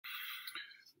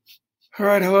All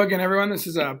right, hello again, everyone. This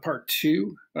is part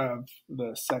two of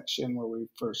the section where we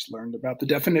first learned about the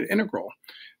definite integral.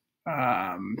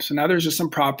 So now there's just some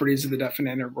properties of the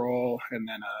definite integral and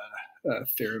then a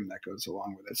theorem that goes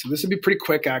along with it. So this would be pretty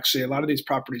quick, actually. A lot of these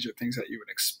properties are things that you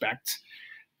would expect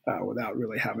without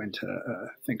really having to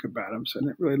think about them. So I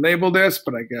didn't really label this,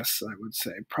 but I guess I would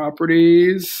say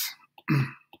properties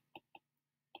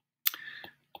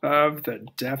of the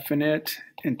definite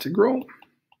integral,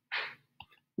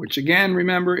 which again,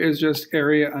 remember, is just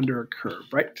area under a curve,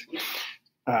 right?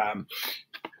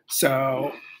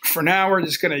 So for now, we're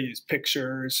just going to use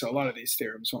pictures. So a lot of these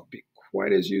theorems won't be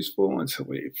quite as useful until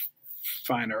we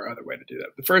find our other way to do that.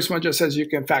 The first one just says you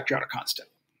can factor out a constant.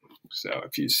 So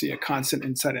if you see a constant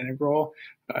inside integral,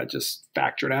 just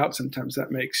factor it out. Sometimes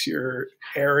that makes your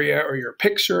area or your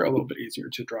picture a little bit easier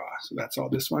to draw. So that's all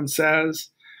this one says.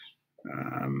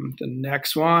 The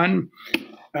next one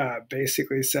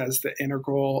basically says the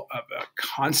integral of a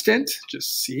constant,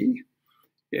 just c,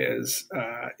 is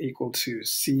equal to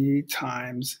c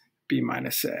times b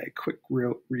minus a. Quick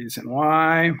reason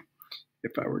why.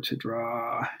 If I were to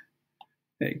draw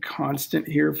a constant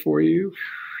here for you,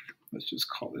 let's just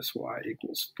call this y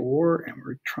equals 4, and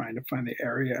we're trying to find the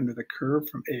area under the curve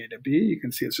from a to b. You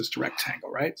can see it's just a rectangle,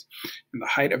 right? And the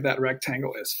height of that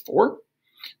rectangle is 4,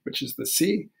 which is the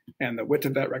c, and the width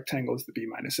of that rectangle is the b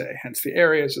minus a. Hence, the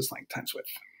area is just length times width.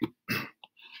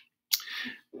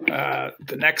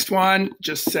 The next one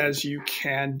just says you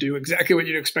can do exactly what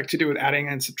you'd expect to do with adding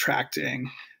and subtracting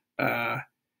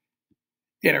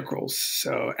integrals.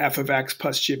 So f of x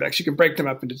plus g of x, you can break them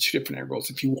up into two different integrals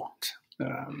if you want.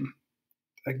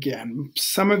 Again,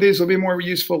 some of these will be more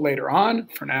useful later on.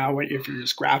 For now, if you're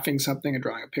just graphing something and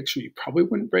drawing a picture, you probably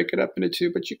wouldn't break it up into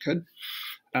two, but you could.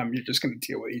 You're just going to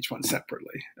deal with each one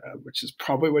separately, which is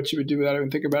probably what you would do without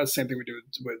even thinking about it. Same thing we do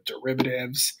with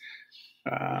derivatives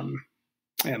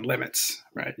and limits,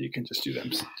 right? You can just do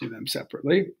them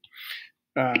separately.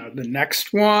 The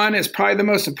next one is probably the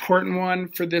most important one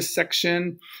for this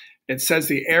section. It says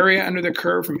the area under the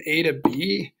curve from A to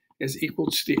B is equal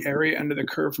to the area under the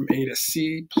curve from A to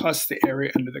C plus the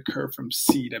area under the curve from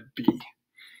C to B.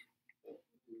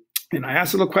 And I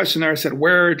asked a little question there. I said,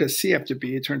 where does C have to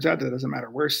be? It turns out that it doesn't matter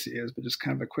where C is, but just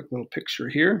kind of a quick little picture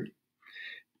here.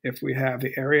 If we have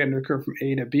the area under the curve from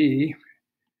A to B,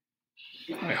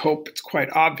 I hope it's quite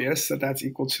obvious that that's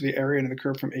equal to the area under the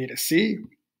curve from A to C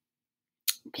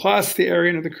plus the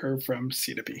area under the curve from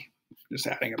C to B. Just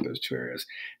adding up those two areas.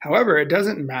 However, it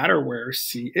doesn't matter where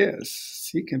C is.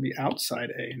 C can be outside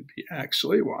A and B.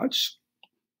 Actually, watch.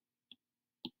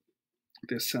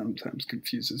 This sometimes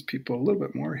confuses people a little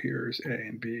bit more. Here's A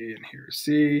and B, and here's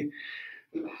C.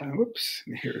 Whoops,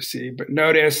 and here's C. But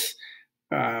notice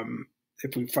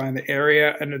if we find the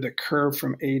area under the curve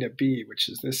from A to B, which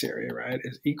is this area, right,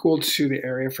 is equal to the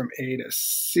area from A to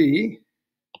C,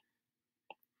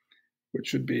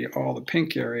 which would be all the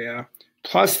pink area,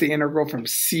 plus the integral from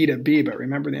C to B. But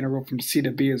remember, the integral from C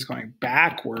to B is going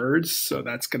backwards, so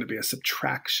that's going to be a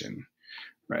subtraction,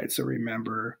 right? So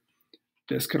remember,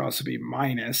 this could also be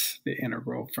minus the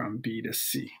integral from B to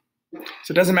C.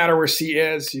 So it doesn't matter where C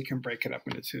is, you can break it up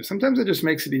into two. Sometimes it just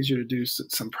makes it easier to do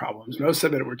some problems. Most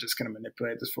of it, we're just going to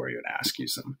manipulate this for you and ask you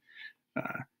some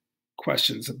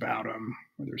questions about them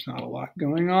where there's not a lot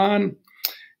going on.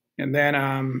 And then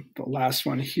the last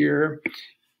one here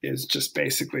is just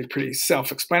basically pretty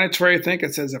self-explanatory. I think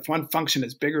it says if one function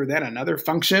is bigger than another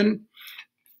function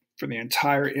for the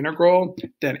entire integral,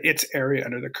 then its area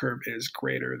under the curve is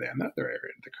greater than the other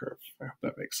area of the curve. I hope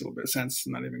that makes a little bit of sense.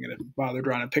 I'm not even going to bother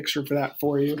drawing a picture for that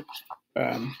for you.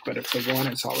 But if the one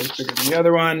is always bigger than the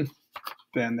other one,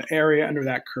 then the area under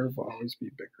that curve will always be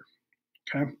bigger.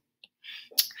 Okay.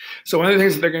 So one of the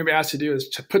things that they're going to be asked to do is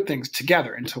to put things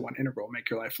together into one integral, make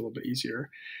your life a little bit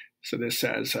easier. So this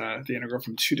says the integral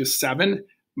from 2 to 7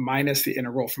 minus the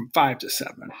integral from 5 to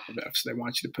 7 of f. So they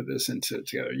want you to put this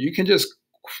together. You can just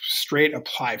straight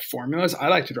apply formulas. I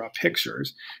like to draw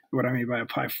pictures. What I mean by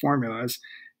apply formulas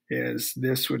is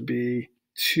this would be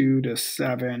 2 to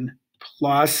 7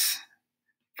 plus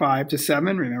 5 to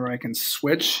 7. Remember, I can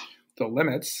switch the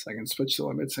limits. I can switch the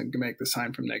limits and make the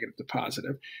sign from negative to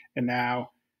positive. And now,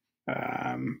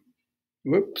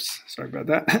 whoops, sorry about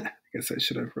that. I guess I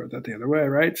should have wrote that the other way,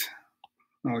 right?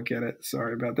 I'll get it.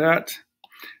 Sorry about that.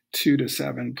 2 to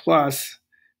 7 plus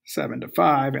 7 to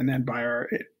 5. And then by our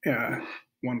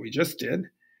one we just did,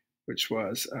 which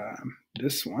was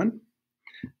this one,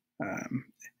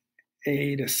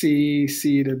 A to C,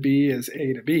 C to B is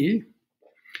A to B.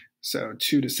 So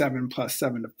 2 to 7 plus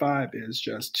 7 to 5 is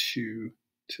just 2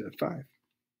 to 5.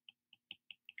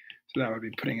 So that would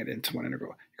be putting it into one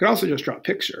integral. could also just draw a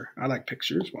picture. I like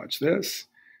pictures. Watch this.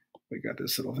 We got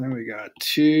this little thing. We got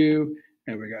 2,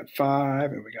 and we got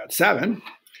 5, and we got 7.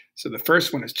 So the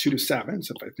first one is 2 to 7.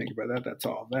 So if I think about that, that's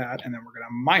all that. And then we're going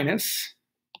to minus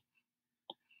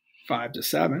 5 to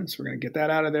 7. So we're going to get that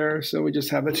out of there. So we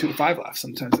just have the 2 to 5 left.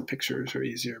 Sometimes the pictures are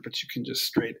easier, but you can just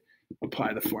straight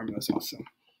apply the formulas also.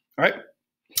 All right.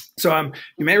 So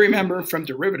you may remember from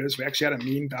derivatives, we actually had a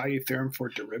mean value theorem for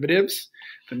derivatives.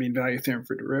 The mean value theorem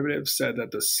for derivatives said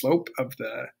that the slope of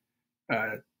the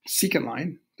secant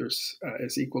line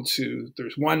is equal to,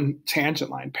 there's one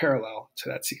tangent line parallel to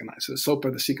that secant line. So the slope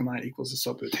of the secant line equals the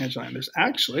slope of the tangent line. There's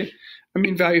actually a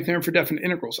mean value theorem for definite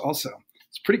integrals also.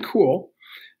 It's pretty cool.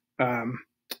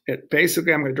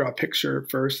 Basically, I'm going to draw a picture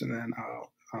first, and then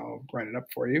I'll write it up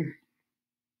for you.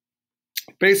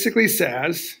 It basically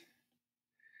says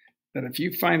that if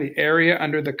you find the area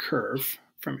under the curve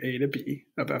from A to B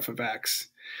of f of x,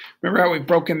 remember how we've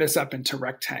broken this up into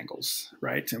rectangles,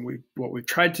 right? And what we've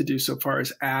tried to do so far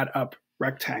is add up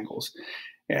rectangles.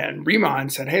 And Riemann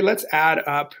said, hey, let's add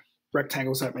up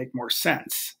rectangles that make more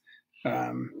sense.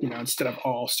 Instead of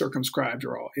all circumscribed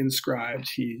or all inscribed,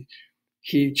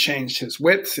 he changed his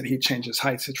widths and he changed his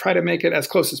heights to try to make it as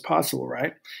close as possible,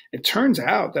 right? It turns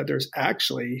out that there's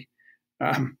actually,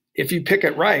 if you pick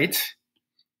it right,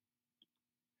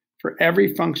 for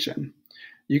every function,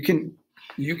 you can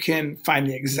find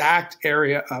the exact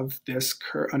area of this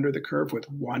curve under the curve with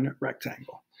one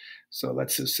rectangle. So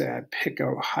let's just say I pick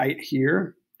a height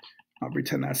here. I'll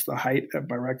pretend that's the height of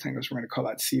my rectangle. So we're going to call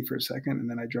that C for a second. And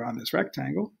then I draw on this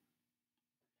rectangle.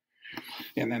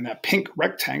 And then that pink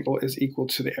rectangle is equal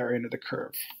to the area under the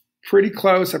curve. Pretty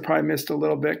close. I probably missed a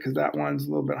little bit because that one's a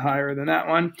little bit higher than that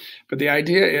one. But the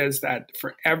idea is that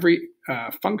for every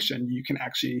function, you can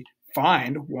actually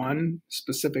find one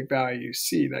specific value,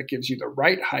 C, that gives you the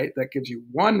right height, that gives you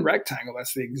one rectangle.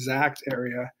 That's the exact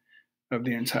area of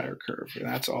the entire curve. And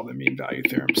that's all the mean value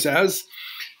theorem says.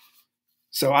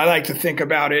 So I like to think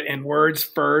about it in words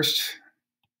first.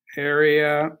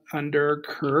 Area under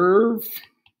curve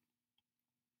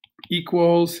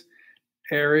equals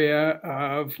area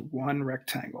of one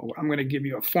rectangle. I'm going to give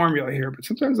you a formula here, but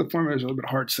sometimes the formula is a little bit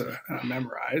hard to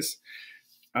memorize.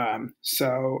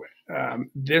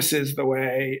 This is the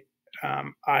way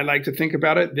I like to think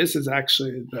about it. This is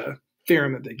actually the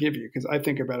theorem that they give you, because I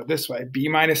think about it this way. B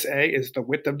minus A is the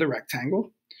width of the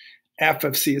rectangle. F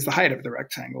of C is the height of the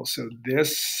rectangle. So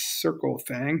this circle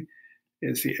thing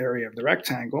is the area of the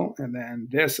rectangle. And then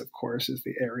this, of course, is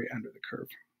the area under the curve.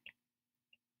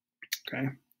 Okay.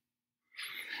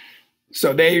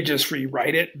 So they just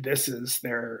rewrite it. This is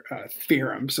their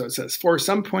theorem. So it says, for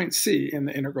some point C in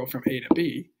the integral from A to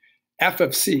B, f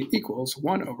of C equals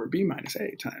 1 over b minus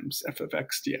a times f of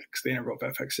x dx, the integral of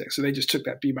f of x dx. So they just took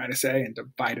that b minus a and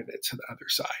divided it to the other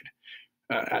side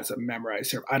as a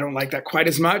memorized theorem. I don't like that quite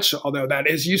as much, although that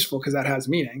is useful because that has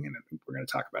meaning, and we're going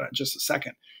to talk about it in just a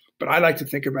second. But I like to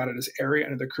think about it as area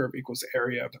under the curve equals the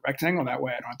area of the rectangle. That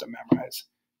way I don't have to memorize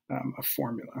a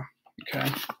formula, okay?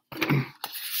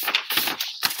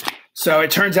 So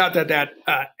it turns out that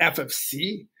f of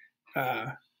c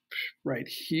right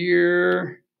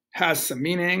here has some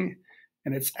meaning,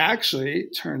 and it's actually,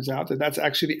 turns out that that's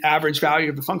actually the average value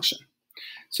of the function.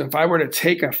 So if I were to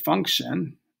take a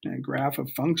function and graph a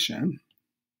function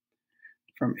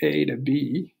from A to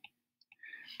B,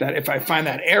 that if I find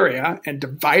that area and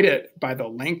divide it by the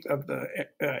length of the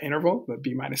interval, the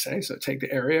b minus a, so take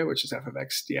the area, which is f of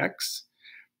x dx,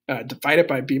 divide it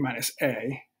by b minus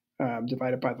a,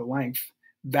 divide it by the length,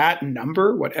 that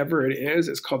number, whatever it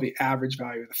is called the average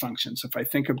value of the function. So if I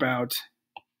think about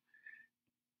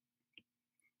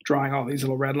drawing all these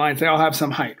little red lines, they all have some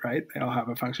height, right? They all have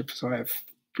a function. So I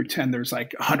pretend there's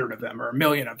like 100 of them or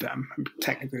 1,000,000 of them.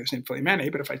 Technically, there's infinitely many,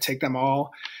 but if I take them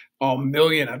all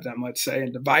 1,000,000 of them, let's say,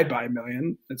 and divide by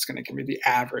 1,000,000, it's going to give me the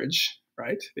average,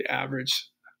 right? The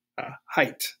average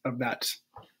height of that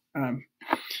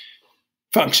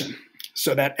function.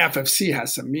 So that f of c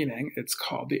has some meaning. It's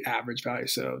called the average value.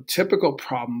 So typical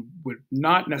problem would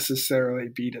not necessarily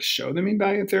be to show the mean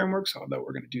value theorem works, although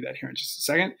we're going to do that here in just a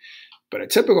second. But a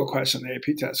typical question in the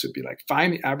AP test would be like,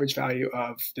 find the average value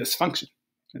of this function.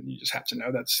 And you just have to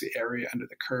know that's the area under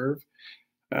the curve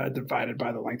divided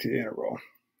by the length of the interval,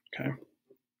 okay?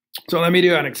 So let me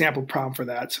do an example problem for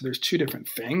that. So there's two different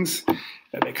things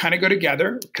that they kind of go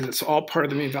together because it's all part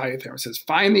of the mean value theorem. It says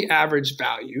find the average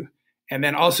value and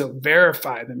then also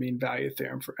verify the mean value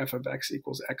theorem for f of x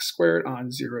equals x squared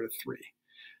on 0 to 3.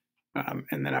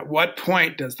 And then at what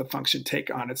point does the function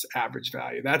take on its average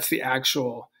value? That's the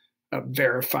actual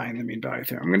verifying the mean value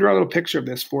theorem. I'm going to draw a little picture of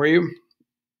this for you.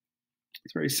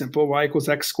 It's very simple. Y equals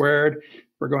x squared.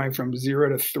 We're going from 0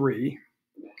 to 3.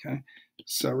 Okay.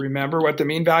 So remember what the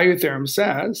mean value theorem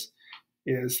says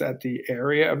is that the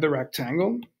area of the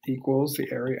rectangle equals the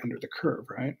area under the curve,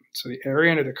 right? So the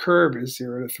area under the curve is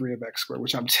 0 to 3 of x squared,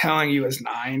 which I'm telling you is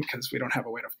 9 because we don't have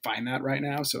a way to find that right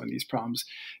now. So in these problems,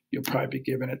 you'll probably be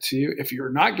given it to you. If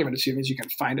you're not given it to you, it means you can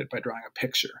find it by drawing a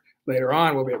picture. Later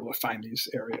on, we'll be able to find these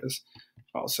areas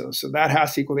also. So that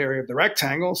has to equal the area of the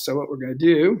rectangle. So what we're going to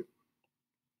do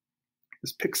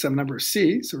is pick some number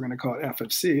c. So we're going to call it f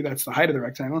of c. That's the height of the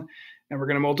rectangle. And we're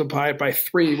going to multiply it by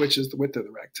 3, which is the width of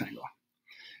the rectangle.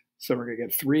 So we're going to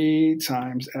get 3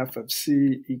 times f of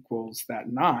c equals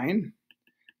that 9.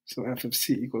 So f of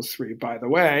c equals 3. By the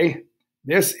way,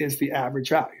 this is the average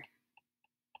value.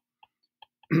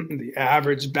 The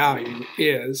average value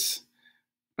is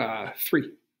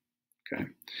 3. Okay.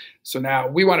 So now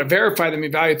we want to verify the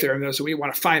mean value theorem, though, so we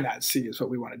want to find that c is what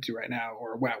we want to do right now,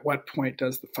 or at what point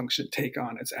does the function take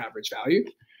on its average value.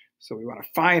 So we want to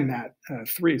find that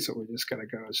 3. So we're just going to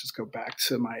go, let's just go back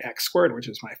to my x squared, which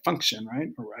is my function, right?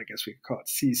 Or I guess we could call it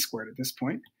c squared at this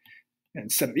point.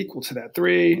 And set it equal to that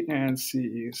 3, and c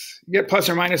is, you get plus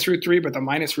or minus root 3, but the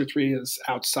minus root 3 is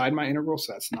outside my integral,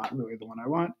 so that's not really the one I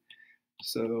want.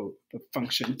 So the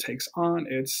function takes on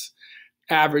its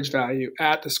average value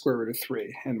at the square root of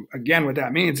 3. And again, what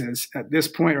that means is at this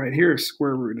point right here,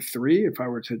 square root of 3, if I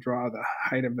were to draw the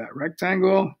height of that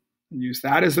rectangle, use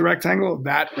that as the rectangle,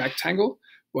 that rectangle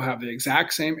will have the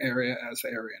exact same area as the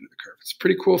area under the curve. It's a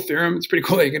pretty cool theorem. It's pretty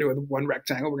cool that you can do it with one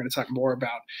rectangle. We're going to talk more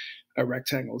about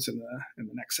rectangles in the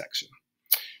next section.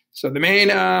 So the main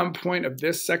point of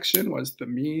this section was the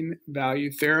mean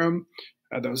value theorem.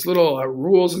 Those little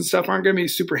rules and stuff aren't going to be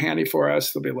super handy for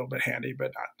us. They'll be a little bit handy,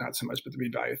 but not so much. But the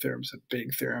mean value theorem is a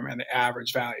big theorem, and the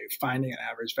average value, finding an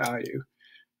average value.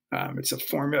 It's a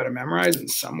formula to memorize in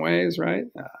some ways, right?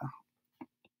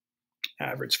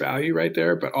 Average value right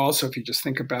there. But also, if you just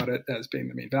think about it as being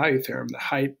the mean value theorem,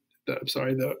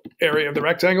 the area of the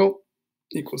rectangle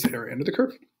equals the area under the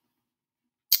curve.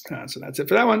 So that's it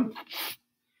for that one.